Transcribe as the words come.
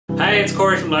Hey, it's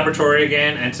Corey from Ladbrotory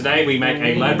again, and today we make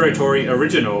a Ladbrotory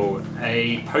original,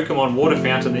 a Pokemon water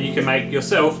fountain that you can make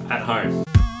yourself at home.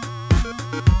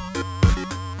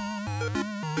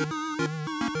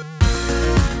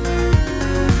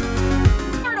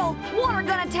 Squirtle, water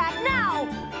gun attack now!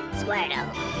 Squirtle.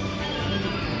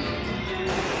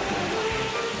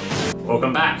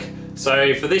 Welcome back.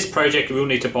 So for this project we'll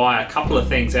need to buy a couple of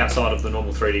things outside of the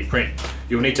normal 3D print.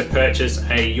 You'll need to purchase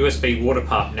a USB water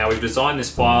pump. Now we've designed this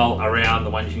file around the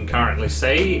one you can currently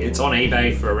see. It's on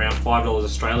eBay for around $5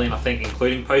 Australian, I think,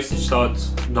 including postage, so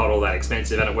it's not all that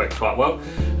expensive and it worked quite well.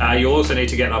 You'll also need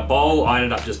to get a bowl. I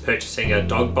ended up just purchasing a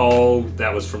dog bowl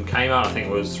that was from Kmart. I think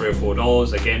it was $3 or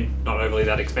 $4. Again, not overly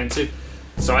that expensive.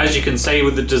 So as you can see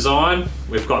with the design,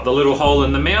 we've got the little hole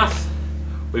in the mouth.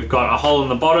 We've got a hole in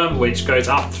the bottom which goes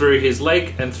up through his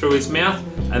leg and through his mouth,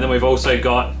 and then we've also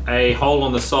got a hole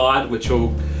on the side which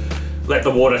will let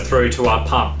the water through to our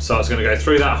pump. So it's going to go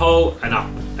through that hole and up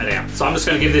and out. So I'm just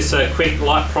going to give this a quick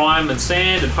light prime and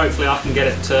sand, and hopefully I can get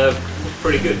it to look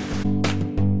pretty good.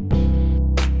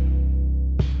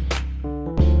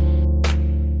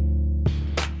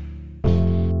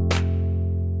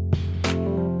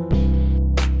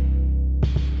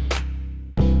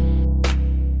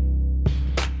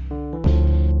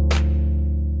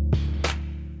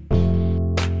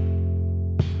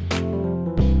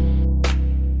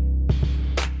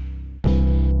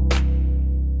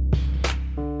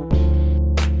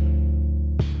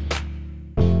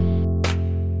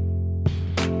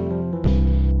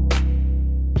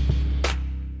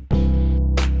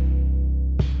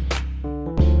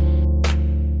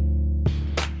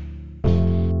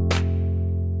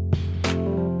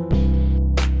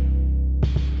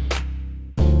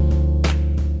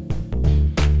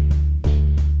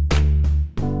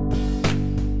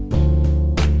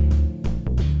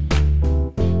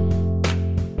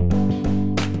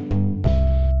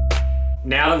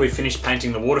 Now that we've finished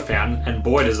painting the water fountain, and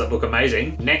boy does it look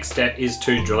amazing, next step is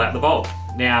to drill out the bowl.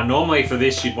 Now normally for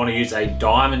this you'd want to use a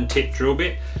diamond tip drill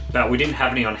bit, but we didn't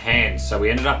have any on hand, so we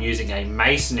ended up using a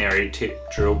masonry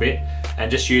tip drill bit and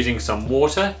just using some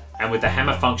water, and with the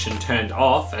hammer function turned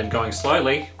off and going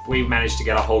slowly, we managed to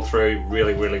get a hole through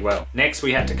really well. Next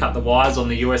we had to cut the wires on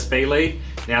the USB lead.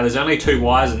 Now there's only 2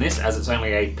 wires in this, as it's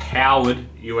only a powered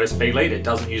USB lead. It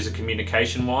doesn't use the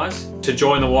communication wires. To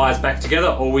join the wires back together,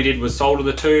 all we did was solder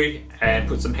the 2 and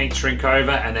put some heat shrink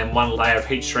over, and then 1 layer of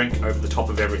heat shrink over the top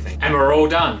of everything. And we're all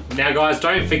done. Now guys,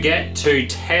 don't forget to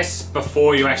test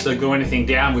before you actually glue anything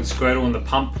down with Squirtle and the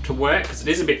pump to work, because it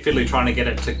is a bit fiddly trying to get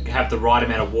it to have the right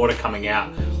amount of water coming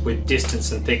out with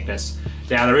distance and thickness.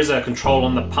 Now there is a control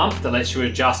on the pump that lets you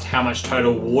adjust how much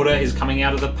total water is coming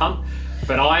out of the pump,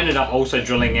 but I ended up also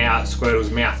drilling out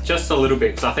Squirtle's mouth just a little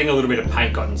bit, because I think a little bit of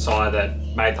paint got inside that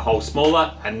made the hole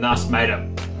smaller and thus made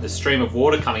the stream of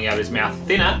water coming out of his mouth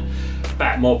thinner,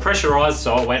 but more pressurized,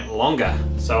 so it went longer.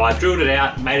 So I drilled it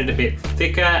out, made it a bit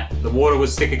thicker, the water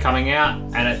was thicker coming out,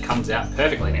 and it comes out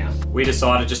perfectly now. We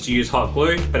decided just to use hot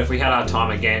glue, but if we had our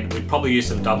time again, we'd probably use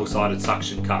some double-sided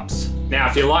suction cups. Now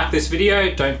if you like this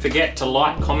video, don't forget to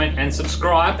like, comment and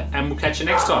subscribe, and we'll catch you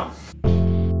next time.